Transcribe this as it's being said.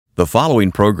The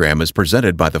following program is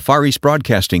presented by the Far East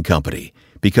Broadcasting Company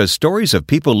because stories of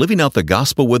people living out the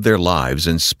gospel with their lives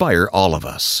inspire all of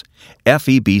us.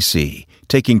 FEBC,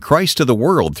 taking Christ to the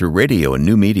world through radio and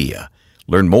new media.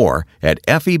 Learn more at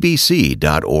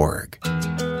febc.org.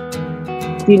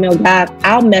 God,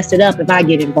 I'll mess it up if I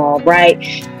get involved, right?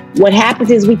 What happens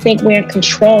is we think we're in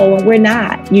control and we're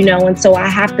not, and so I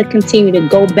have to continue to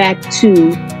go back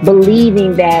to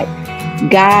believing that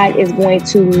God is going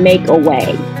to make a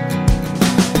way.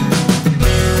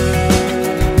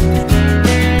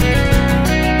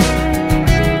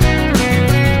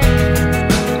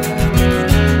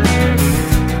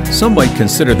 Some might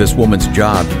consider this woman's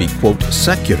job to be, quote,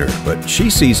 secular, but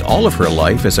she sees all of her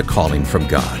life as a calling from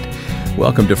God.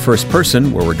 Welcome to First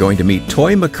Person, where we're going to meet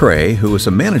Toy McCray, who is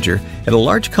a manager at a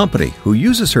large company who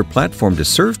uses her platform to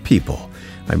serve people.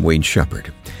 I'm Wayne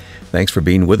Shepherd. Thanks for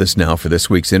being with us now for this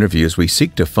week's interview as we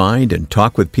seek to find and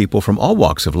talk with people from all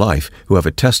walks of life who have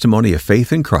a testimony of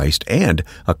faith in Christ and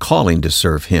a calling to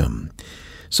serve Him.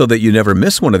 So that you never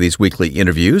miss one of these weekly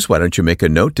interviews, why don't you make a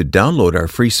note to download our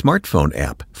free smartphone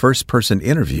app, First Person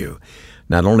Interview.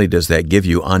 Not only does that give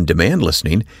you on-demand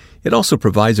listening, it also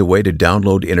provides a way to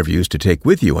download interviews to take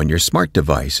with you on your smart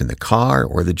device in the car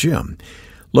or the gym.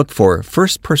 Look for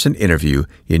First Person Interview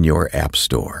in your app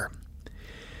store.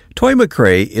 Toy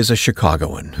McCray is a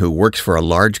Chicagoan who works for a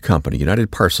large company,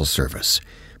 United Parcel Service.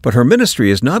 But her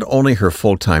ministry is not only her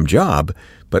full-time job,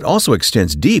 but also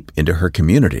extends deep into her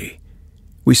community.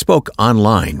 We spoke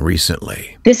online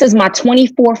recently. This is my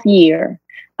 24th year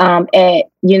at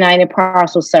United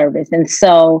Parcel Service. And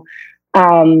so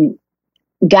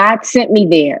God sent me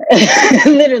there.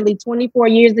 Literally 24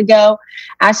 years ago,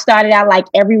 I started out like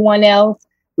everyone else,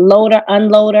 loader,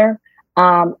 unloader.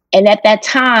 And at that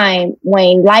time,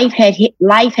 when life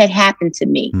had happened to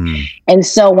me. And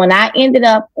so when I ended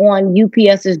up on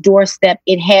UPS's doorstep,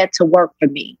 it had to work for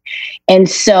me. And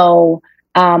so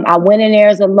I went in there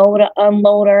as a loader,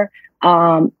 unloader,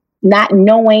 not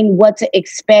knowing what to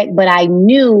expect, but I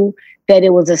knew that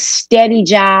it was a steady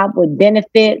job with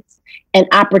benefits and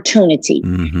opportunity.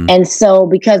 And so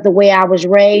because the way I was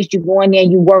raised, you go in there,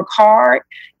 you work hard,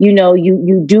 you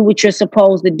do what you're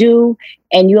supposed to do,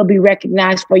 and you'll be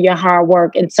recognized for your hard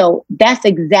work. And so that's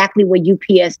exactly what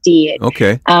UPS did.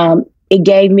 Okay. It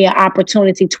gave me an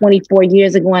opportunity 24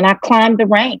 years ago, and I climbed the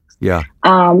ranks. Yeah.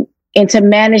 Into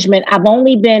management. I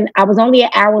was only an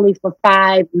hourly for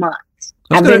 5 months.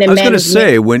 I was going to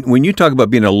say, when you talk about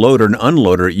being a loader and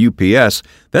unloader at UPS,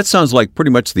 that sounds like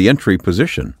pretty much the entry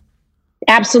position.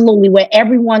 Absolutely, where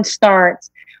everyone starts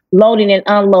loading and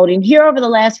unloading. Here over the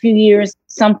last few years,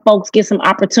 some folks get some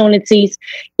opportunities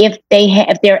if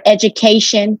their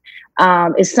education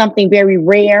is something very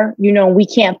rare. We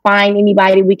can't find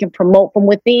anybody we can promote from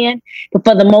within. But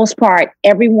for the most part,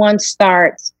 everyone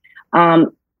starts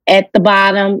at the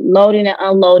bottom, loading and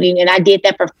unloading, and I did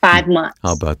that for 5 months.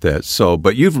 How about that?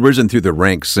 But you've risen through the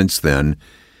ranks since then.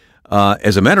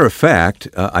 As a matter of fact,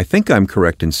 I think I'm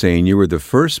correct in saying you were the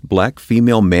first Black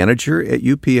female manager at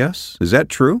UPS. Is that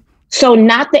true? So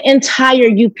not the entire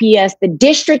UPS. The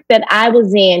district that I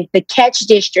was in, the Catch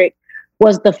District,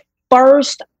 was the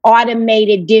first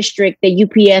automated district that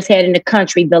UPS had in the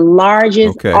country, the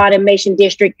largest automation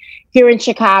district here in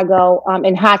Chicago,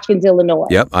 in Hotchkiss, Illinois.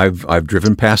 Yep, I've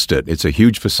driven past it. It's a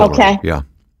huge facility. Okay. Yeah.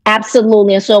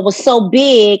 Absolutely. And so it was so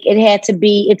big, it had to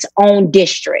be its own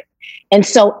district. And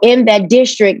so in that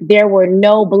district, there were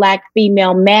no Black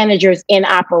female managers in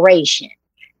operation.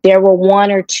 There were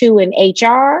 1 or 2 in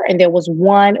HR, and there was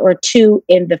 1 or 2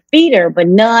 in the feeder, but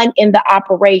none in the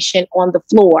operation on the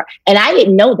floor. And I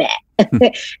didn't know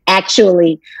that,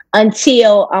 actually,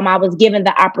 until I was given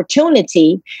the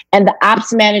opportunity. And the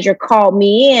ops manager called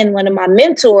me in, one of my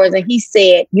mentors, and he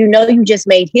said, you just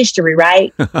made history,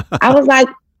 right? I'm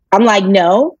like,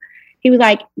 no. He was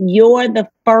like, you're the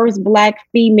first Black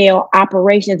female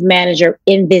operations manager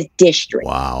in this district.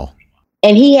 Wow.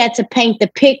 And he had to paint the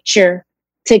picture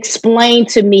to explain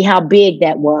to me how big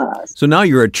that was. So now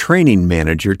you're a training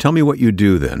manager. Tell me what you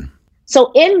do then.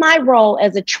 So in my role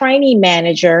as a training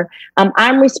manager,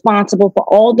 I'm responsible for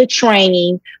all the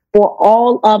training for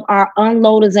all of our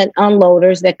unloaders and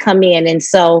unloaders that come in. And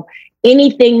so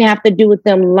anything that have to do with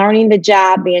them learning the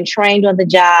job, being trained on the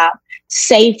job,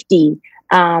 safety,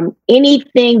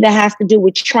 anything that has to do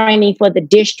with training for the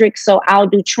district. So I'll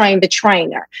do train the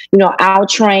trainer. I'll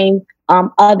train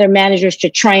other managers to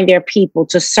train their people,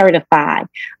 to certify,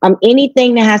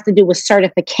 anything that has to do with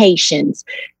certifications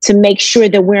to make sure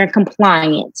that we're in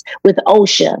compliance with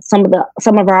OSHA,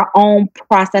 some of our own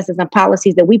processes and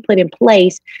policies that we put in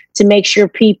place to make sure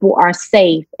people are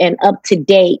safe and up to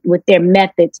date with their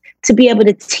methods to be able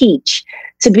to teach,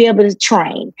 to be able to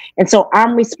train. And so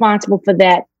I'm responsible for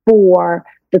that for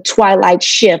the twilight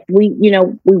shift.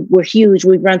 We're huge.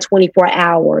 We run 24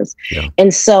 hours. Yeah.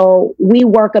 And so we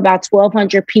work about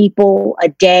 1,200 people a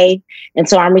day. And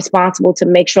so I'm responsible to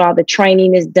make sure all the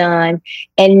training is done.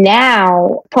 And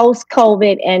now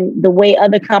post-COVID and the way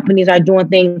other companies are doing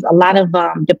things, a lot of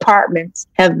departments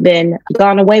have been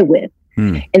gone away with.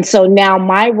 And so now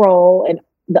my role and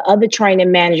the other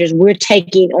training managers, we're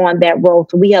taking on that role.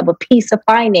 So we have a piece of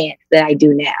finance that I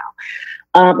do now.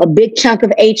 A big chunk of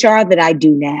HR that I do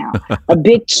now, a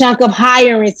big chunk of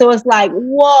hiring. So it's like,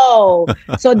 whoa.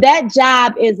 So that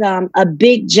job is a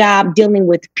big job dealing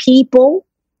with people,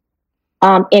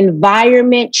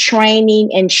 environment,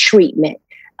 training, and treatment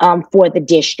for the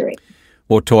district.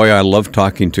 Well, Toy, I love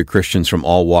talking to Christians from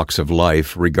all walks of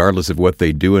life, regardless of what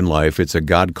they do in life. It's a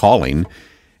God calling.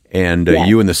 And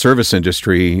you in the service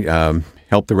industry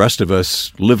help the rest of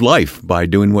us live life by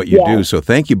doing what you do. So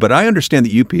thank you. But I understand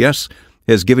that UPS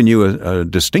has given you a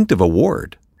distinctive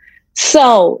award.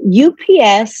 So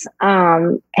UPS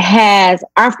has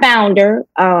our founder,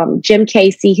 Jim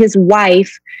Casey, his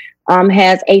wife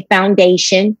has a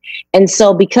foundation. And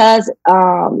so because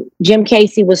Jim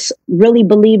Casey was really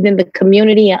believed in the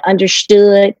community and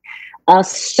understood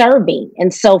serving.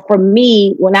 And so for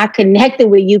me, when I connected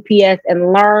with UPS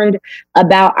and learned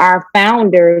about our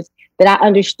founders, that I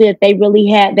understood they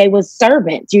were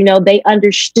servants, they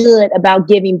understood about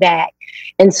giving back.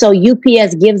 And so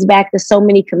UPS gives back to so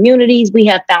many communities. We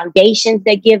have foundations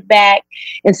that give back.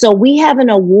 And so we have an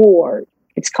award.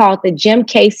 It's called the Jim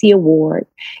Casey Award.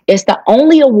 It's the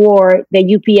only award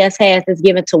that UPS has that's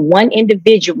given to one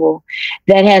individual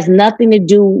that has nothing to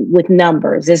do with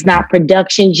numbers. It's not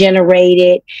production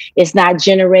generated. It's not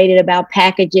generated about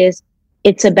packages.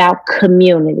 It's about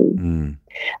community.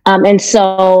 And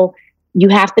so you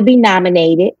have to be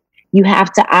nominated. You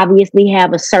have to obviously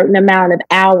have a certain amount of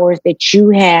hours that you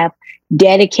have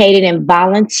dedicated and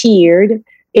volunteered.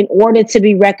 In order to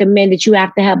be recommended, you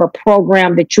have to have a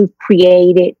program that you've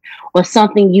created or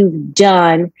something you've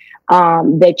done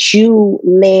that you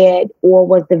led or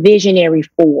was the visionary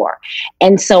for.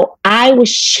 And so I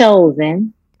was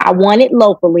chosen. I won it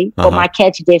locally for my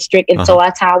catch district. And so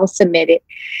that's how I was submitted.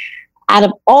 Out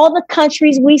of all the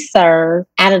countries we serve,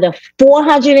 out of the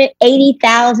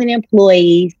 480,000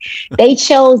 employees, they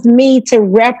chose me to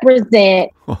represent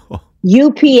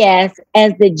UPS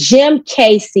as the Jim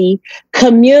Casey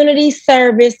Community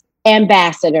Service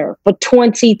Ambassador for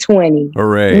 2020.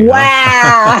 Hooray.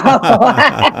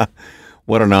 Wow.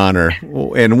 What an honor.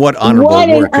 And what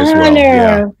honorable work as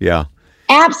well. Yeah.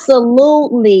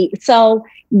 Absolutely. So,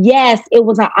 yes, it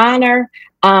was an honor.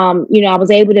 I was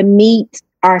able to meet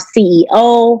our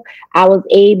CEO. I was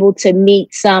able to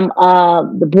meet some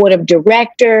of the board of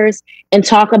directors and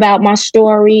talk about my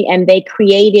story. And they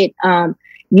created,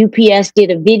 UPS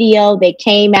did a video. They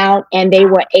came out and they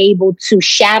were able to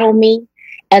shadow me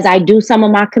as I do some of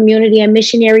my community and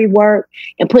missionary work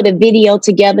and put a video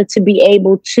together to be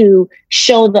able to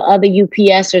show the other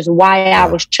UPSers why I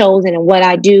was chosen and what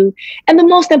I do. And the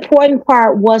most important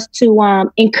part was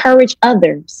to encourage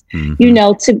others,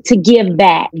 to give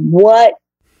back. What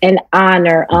an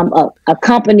honor, a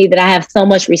company that I have so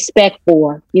much respect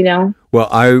for, Well,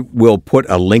 I will put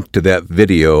a link to that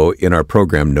video in our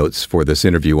program notes for this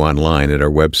interview online at our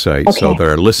website so that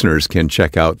our listeners can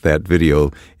check out that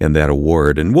video and that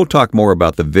award. And we'll talk more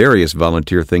about the various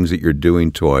volunteer things that you're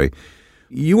doing, Toy.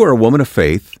 You are a woman of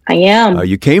faith. I am.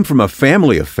 You came from a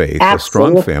family of faith, a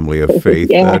strong family of faith.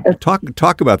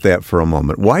 Talk about that for a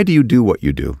moment. Why do you do what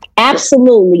you do?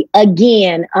 Absolutely.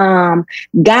 Again,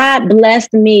 God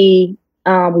blessed me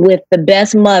with the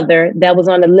best mother that was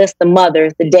on the list of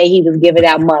mothers the day he was giving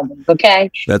out mothers.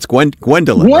 Okay. That's Gwendolyn.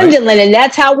 Gwendolyn. Right? And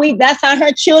that's how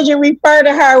her children refer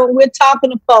to her when we're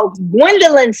talking to folks.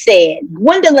 Gwendolyn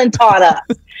taught us.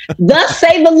 Thus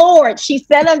say the Lord. She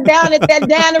sat us down at that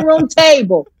dining room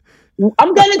table.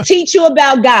 I'm going to teach you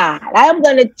about God. I'm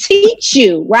going to teach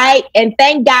you, right? And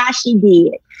thank God she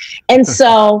did. And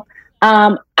so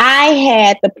I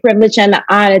had the privilege and the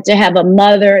honor to have a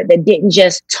mother that didn't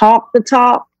just talk the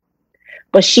talk,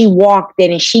 but she walked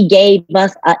it and she gave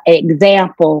us an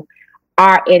example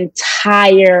our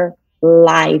entire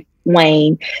life.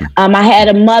 Wayne. I had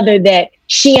a mother that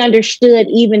she understood,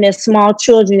 even as small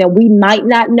children, that we might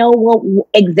not know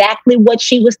exactly what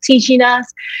she was teaching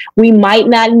us. We might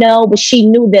not know, but she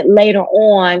knew that later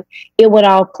on it would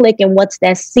all click, and once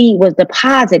that seed was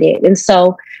deposited. And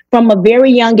so from a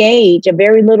very young age, a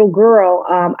very little girl,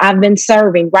 I've been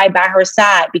serving right by her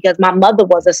side because my mother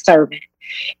was a servant.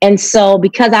 And so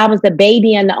because I was the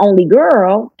baby and the only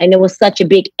girl, and there was such a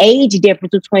big age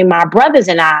difference between my brothers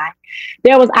and I,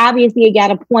 there was obviously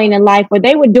a point in life where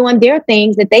they were doing their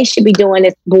things that they should be doing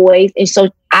as boys. And so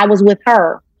I was with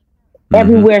her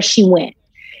everywhere she went.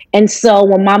 And so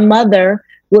when my mother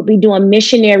would be doing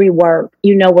missionary work,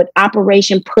 you know, with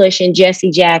Operation Push and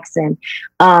Jesse Jackson,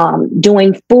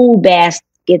 doing food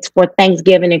baskets for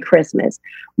Thanksgiving and Christmas,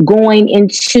 going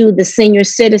into the senior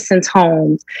citizens'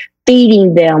 homes,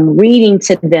 feeding them, reading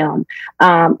to them.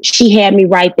 She had me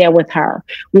right there with her.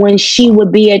 When she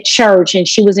would be at church and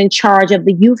she was in charge of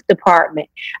the youth department,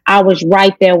 I was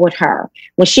right there with her.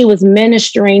 When she was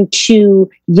ministering to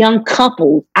young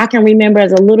couples, I can remember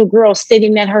as a little girl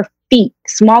sitting at her feet,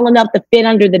 small enough to fit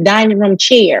under the dining room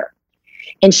chair.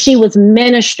 And she was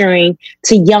ministering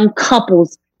to young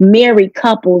couples, married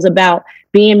couples, about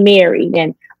being married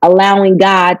and allowing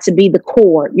God to be the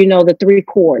cord, you know, the three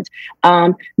chords,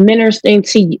 ministering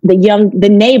to the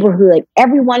neighborhood,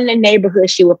 everyone in the neighborhood.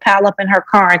 She would pile up in her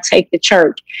car and take to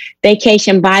church.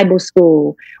 Vacation Bible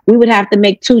school. We would have to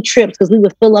make 2 trips because we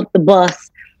would fill up the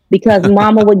bus because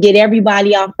mama would get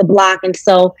everybody off the block. And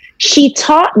so she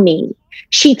taught me,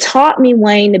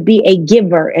 Wayne, to be a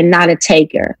giver and not a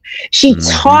taker. She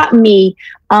taught me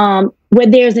where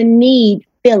there's a need,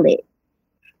 fill it.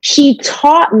 She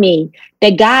taught me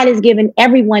that God has given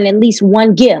everyone at least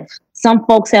one gift. Some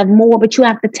folks have more, but you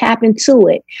have to tap into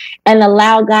it and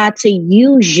allow God to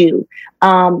use you.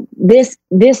 This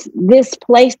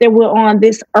place that we're on,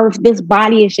 this earth, this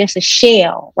body is just a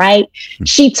shell, right?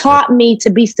 She taught me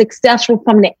to be successful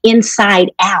from the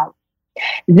inside out.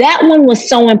 That one was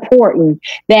so important,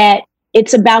 that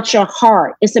it's about your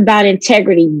heart. It's about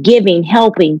integrity, giving,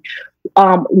 helping.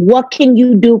 What can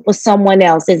you do for someone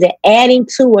else? Is it adding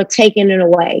to or taking it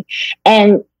away?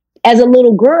 And as a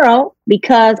little girl,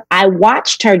 because I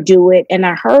watched her do it and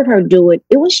I heard her do it,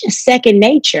 it was just second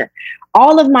nature.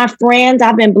 All of my friends,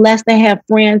 I've been blessed to have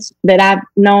friends that I've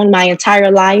known my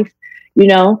entire life, you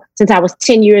know, since I was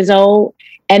 10 years old.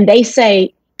 And they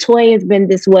say, Toy has been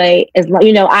this way as long,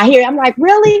 you know, I'm like,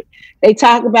 really? They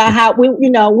talk about how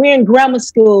we're in grammar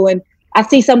school and I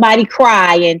see somebody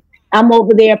cry and I'm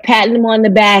over there patting them on the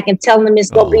back and telling them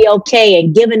it's going to be okay,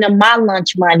 and giving them my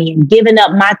lunch money and giving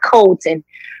up my coats and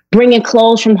bringing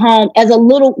clothes from home as a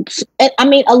little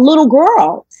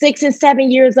girl, 6 and 7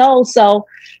 years old. So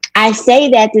I say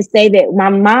that to say that my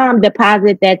mom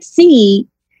deposited that seed.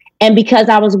 And because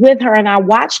I was with her and I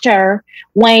watched her,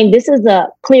 Wayne, this is a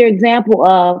clear example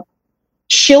of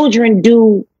children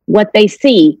do what they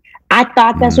see. I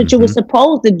thought that's what you were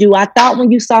supposed to do. I thought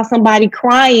when you saw somebody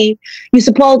crying, you're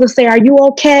supposed to say, are you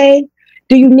okay?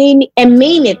 Do you need me? And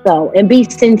mean it, though, and be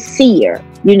sincere,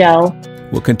 you know.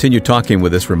 We'll continue talking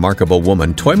with this remarkable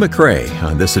woman, Toy McCray,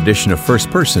 on this edition of First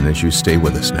Person as you stay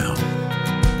with us now.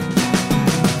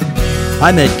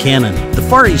 I'm Ed Cannon. The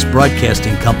Far East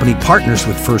Broadcasting Company partners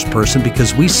with First Person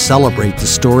because we celebrate the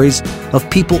stories of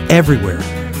people everywhere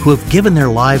who have given their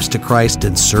lives to Christ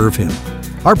and serve Him.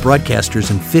 Our broadcasters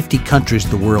in 50 countries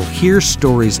of the world hear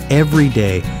stories every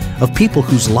day of people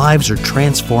whose lives are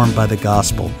transformed by the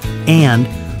gospel and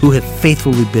who have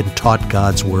faithfully been taught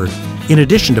God's Word. In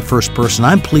addition to First Person,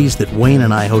 I'm pleased that Wayne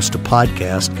and I host a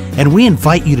podcast, and we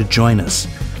invite you to join us.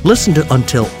 Listen to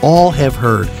Until All Have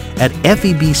Heard at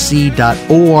FEBC.org.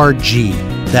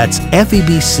 That's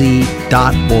FEBC.org.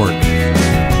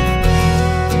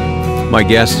 My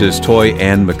guest is Toy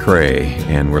McCray,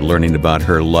 and we're learning about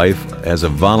her life as a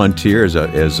volunteer,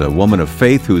 as a woman of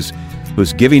faith who's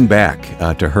giving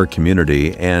back to her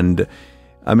community. And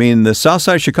I mean, the South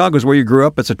Side of Chicago is where you grew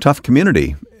up. It's a tough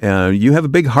community. You have a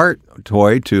big heart,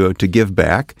 Toy, to give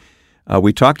back.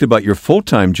 We talked about your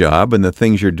full-time job and the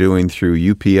things you're doing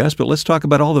through UPS, but let's talk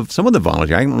about some of the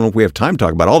volunteer. I don't know if we have time to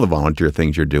talk about all the volunteer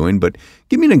things you're doing, but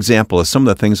give me an example of some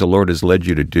of the things the Lord has led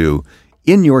you to do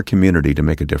in your community to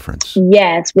make a difference.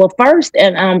 Yes. Well, first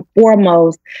and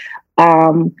foremost,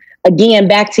 again,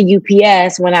 back to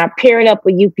UPS, when I paired up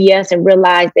with UPS and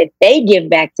realized that they give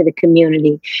back to the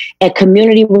community and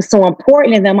community was so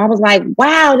important to them, I was like,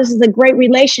 wow, this is a great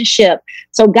relationship.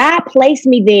 So God placed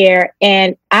me there,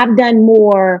 and I've done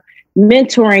more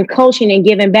mentoring, coaching, and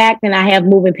giving back than I have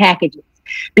moving packages.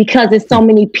 Because there's so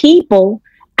many people,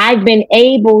 I've been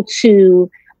able to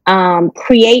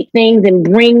create things and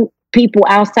bring people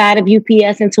outside of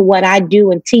UPS into what I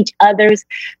do and teach others.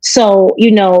 So,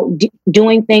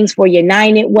 doing things for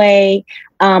United Way,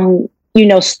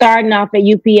 starting off at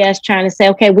UPS, trying to say,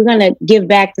 okay, we're going to give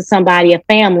back to somebody, a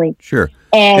family. Sure.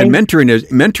 And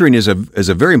mentoring is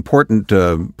a very important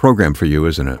program for you,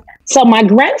 isn't it? So my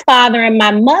grandfather and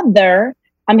my mother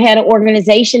had an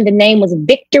organization. The name was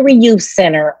Victory Youth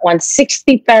Center on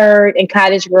 63rd and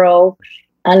Cottage Grove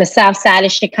on the south side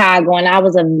of Chicago. And I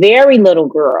was a very little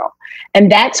girl. And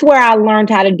that's where I learned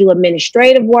how to do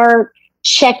administrative work,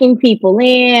 checking people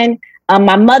in.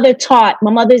 My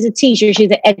mother's a teacher.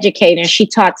 She's an educator. And she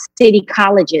taught city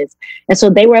colleges. And so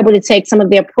they were able to take some of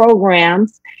their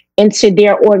programs into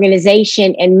their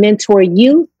organization and mentor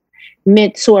youth,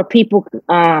 mentor people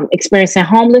experiencing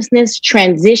homelessness,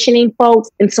 transitioning folks.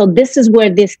 And so this is where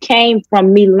this came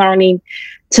from, me learning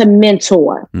to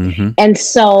mentor. Mm-hmm. And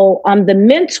so the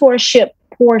mentorship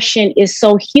portion is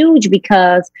so huge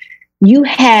because you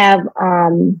have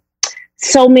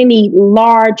so many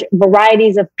large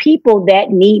varieties of people that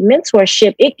need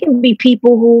mentorship. It can be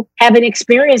people who haven't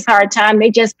experienced hard time. They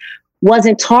just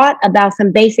wasn't taught about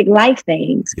some basic life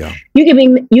things. Yeah. You can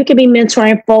be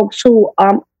mentoring folks who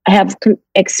have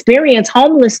experienced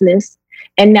homelessness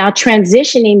and now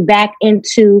transitioning back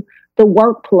into the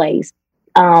workplace,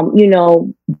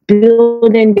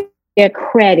 building their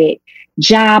credit,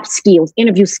 job skills,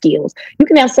 interview skills. You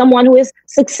can have someone who is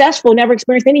successful, never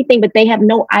experienced anything, but they have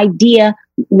no idea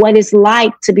what it's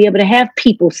like to be able to have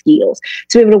people skills,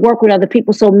 to be able to work with other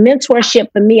people. So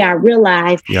mentorship for me, I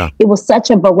realized it was such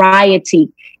a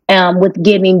variety with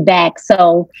giving back.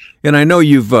 So, and I know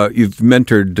you've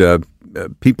mentored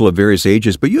people of various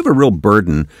ages, but you have a real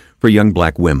burden for young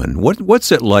Black women.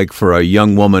 What's it like for a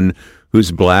young woman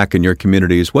who's Black in your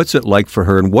communities? What's it like for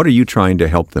her, and what are you trying to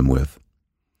help them with?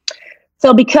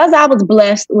 So because I was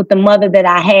blessed with the mother that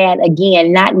I had,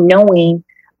 again, not knowing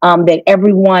that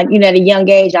everyone, at a young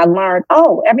age, I learned,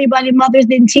 everybody's mothers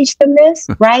didn't teach them this,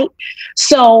 right?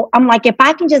 So I'm like, if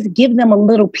I can just give them a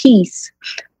little piece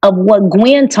of what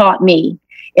Gwen taught me,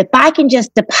 if I can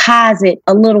just deposit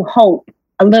a little hope,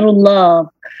 a little love,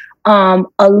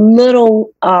 a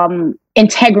little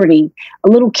integrity, a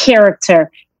little character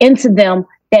into them,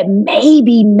 that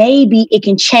maybe it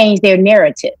can change their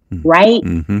narrative, right?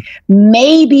 Mm-hmm.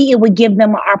 Maybe it would give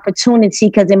them an opportunity,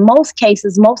 because in most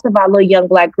cases, most of our little young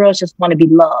Black girls just want to be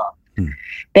loved. Mm.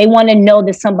 They want to know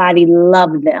that somebody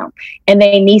loved them, and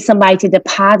they need somebody to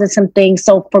deposit some things.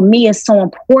 So for me, it's so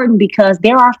important because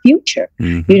they're our future.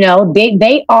 Mm-hmm.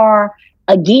 They are.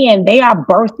 Again, they are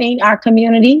birthing our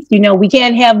communities. We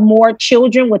can't have more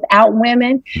children without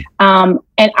women.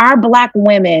 And our Black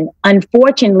women,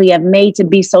 unfortunately, have made to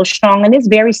be so strong. And it's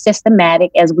very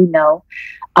systematic, as we know.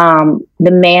 The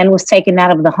man was taken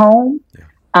out of the home.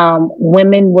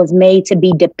 Women was made to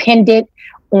be dependent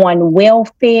on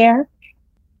welfare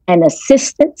and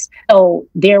assistance. So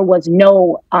there was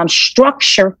no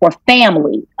structure for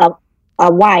family,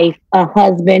 a wife, a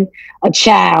husband, a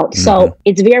child. Mm-hmm. So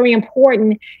it's very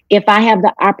important, if I have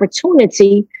the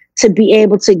opportunity, to be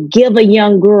able to give a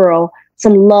young girl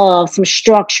some love, some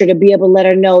structure, to be able to let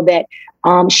her know that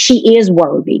she is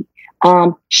worthy.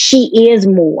 She is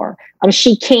more.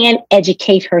 She can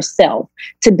educate herself,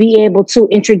 to be able to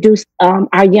introduce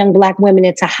our young Black women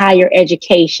into higher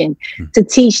education, to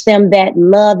teach them that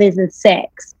love isn't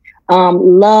sex.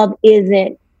 Love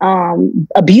isn't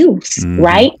abuse,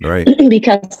 right?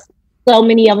 Because so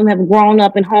many of them have grown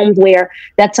up in homes where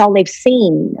that's all they've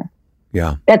seen.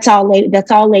 Yeah. That's all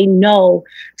they know.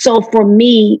 So for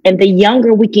me, and the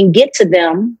younger we can get to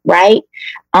them, right,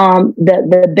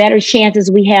 the better chances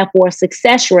we have for a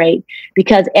success rate.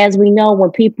 Because as we know,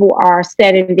 when people are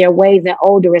set in their ways and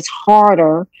older, it's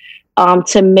harder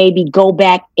to maybe go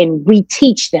back and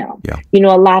reteach them,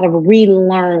 a lot of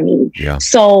relearning. Yeah.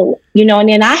 So, and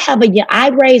then I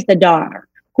raised a daughter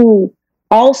who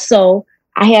also,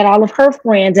 I had all of her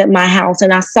friends at my house,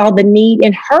 and I saw the need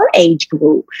in her age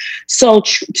group. So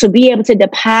to be able to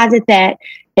deposit that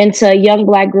into a young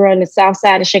Black girl in the south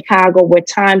side of Chicago, where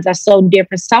times are so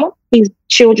different. Some of these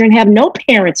children have no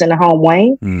parents in the home,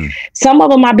 Wayne. Some of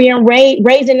them are being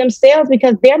raising themselves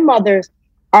because their mothers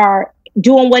are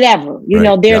doing whatever,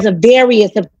 there's a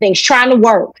various of things, trying to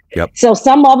work. Yep. So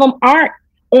some of them aren't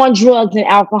on drugs and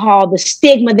alcohol, the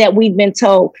stigma that we've been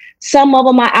told. Some of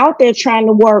them are out there trying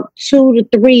to work 2 to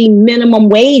 3 minimum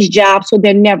wage jobs, so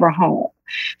they're never home.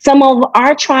 Some of them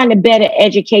are trying to better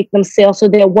educate themselves, so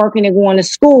they're working and going to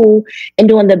school and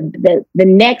doing the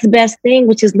next best thing,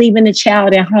 which is leaving the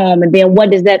child at home. And then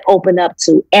what does that open up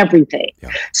to? Everything. Yeah.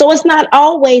 So it's not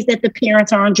always that the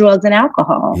parents are on drugs and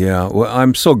alcohol. Yeah. Well,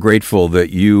 I'm so grateful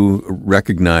that you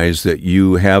recognize that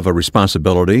you have a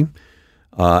responsibility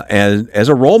as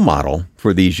a role model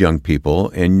for these young people,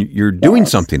 and you're doing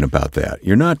something about that.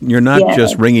 You're not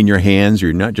just wringing your hands.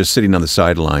 You're not just sitting on the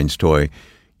sidelines, Toy.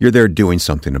 You're there doing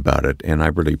something about it, and I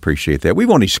really appreciate that. We've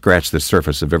only scratched the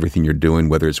surface of everything you're doing,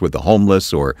 whether it's with the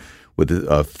homeless or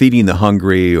with feeding the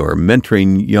hungry or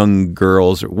mentoring young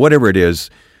girls or whatever it is.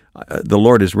 The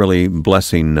Lord is really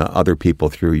blessing other people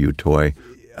through you, Toy.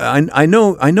 I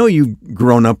know you've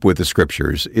grown up with the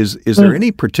Scriptures. Is there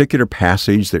any particular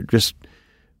passage that just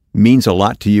means a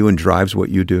lot to you and drives what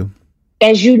you do?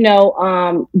 As you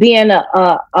know, being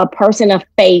a person of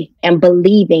faith and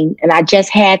believing, and I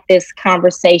just had this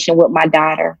conversation with my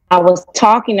daughter. I was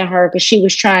talking to her because she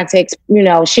was trying to,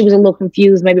 she was a little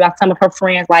confused maybe about some of her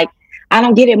friends. Like, I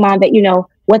don't get it, Mom, that,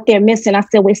 what they're missing. I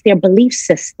said, well, it's their belief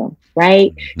system,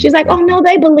 right? She's like, oh, no,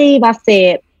 they believe. I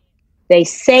said, they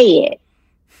say it,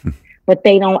 but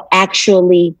they don't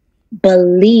actually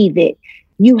believe it.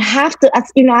 You have to,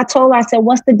 I told her, I said,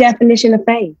 what's the definition of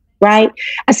faith? Right?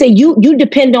 I said, you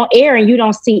depend on air and you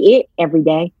don't see it every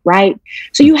day, right?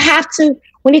 So you have to,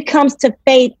 when it comes to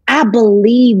faith, I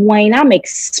believe, Wayne, I'm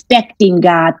expecting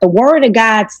God. The word of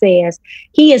God says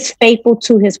he is faithful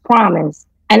to his promise.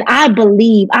 And I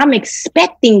believe, I'm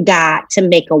expecting God to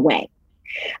make a way.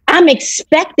 I'm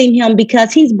expecting him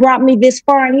because he's brought me this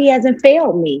far and he hasn't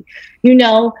failed me.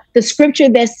 The scripture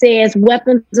that says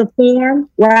weapons of form,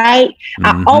 right? Mm-hmm.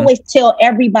 I always tell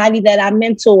everybody that I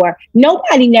mentor,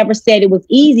 nobody never said it was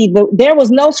easy, but there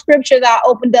was no scripture that I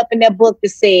opened up in that book that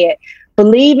said,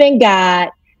 believe in God,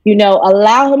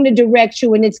 allow him to direct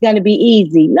you and it's going to be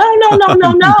easy. No. No,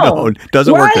 it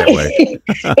doesn't work that way.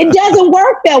 It doesn't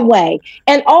work that way.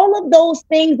 And all of those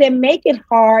things that make it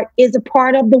hard is a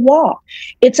part of the walk.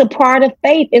 It's a part of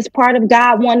faith. It's part of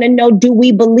God wanting to know, do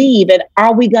we believe and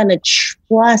are we going to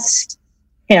trust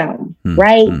him,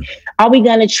 right? Are we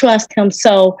going to trust him?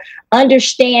 So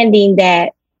understanding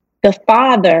that the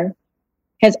Father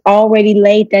has already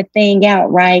laid that thing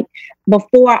out, right?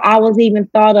 Before I was even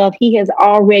thought of,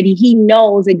 he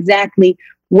knows exactly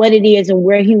what it is and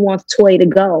where he wants Toy to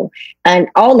go. And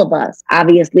all of us,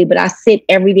 obviously, but I sit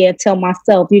every day and tell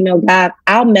myself, God,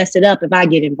 I'll mess it up if I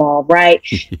get involved, right?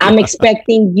 Yeah. I'm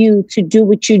expecting you to do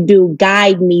what you do,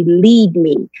 guide me, lead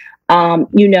me.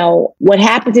 What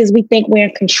happens is we think we're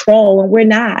in control and we're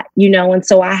not, and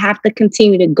so I have to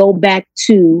continue to go back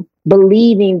to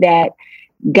believing that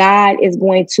God is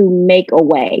going to make a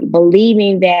way,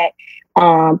 believing that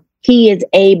he is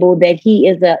able, that he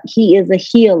is a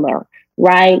healer,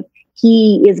 right?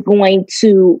 He is going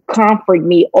to comfort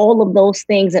me, all of those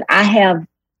things. And I have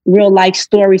real life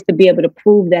stories to be able to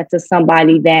prove that to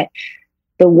somebody, that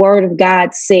the word of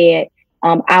God said,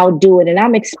 I'll do it. And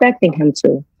I'm expecting him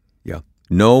to. Yeah.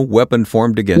 No weapon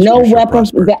formed against you. No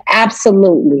weapons.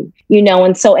 Absolutely.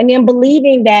 And then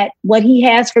believing that what he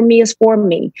has for me is for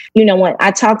me. When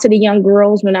I talk to the young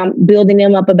girls, when I'm building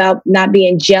them up about not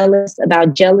being jealous,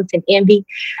 about jealous and envy,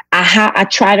 I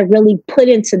try to really put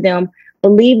into them,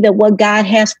 believe that what God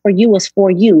has for you is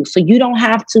for you. So you don't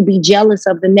have to be jealous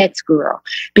of the next girl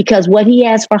because what he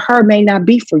has for her may not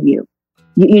be for you.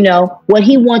 What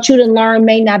he wants you to learn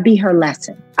may not be her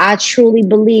lesson. I truly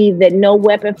believe that no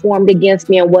weapon formed against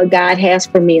me and what God has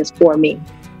for me is for me.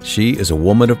 She is a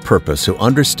woman of purpose who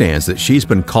understands that she's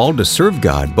been called to serve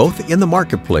God both in the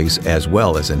marketplace as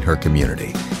well as in her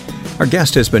community. Our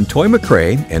guest has been Toy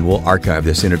McCray, and we'll archive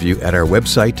this interview at our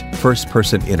website,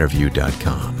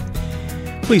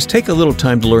 firstpersoninterview.com. Please take a little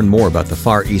time to learn more about the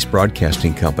Far East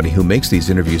Broadcasting Company who makes these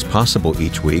interviews possible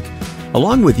each week.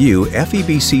 Along with you,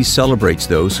 FEBC celebrates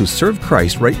those who serve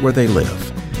Christ right where they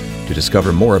live. To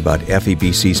discover more about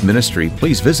FEBC's ministry,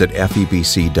 please visit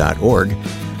febc.org.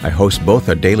 I host both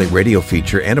a daily radio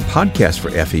feature and a podcast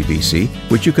for FEBC,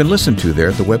 which you can listen to there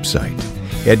at the website.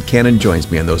 Ed Cannon joins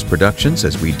me on those productions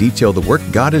as we detail the work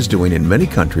God is doing in many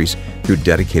countries through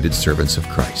dedicated servants of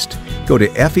Christ. Go to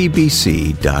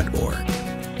febc.org.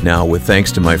 Now, with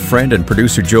thanks to my friend and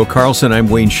producer Joe Carlson, I'm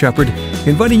Wayne Shepherd,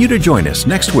 inviting you to join us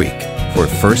next week for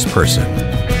First Person.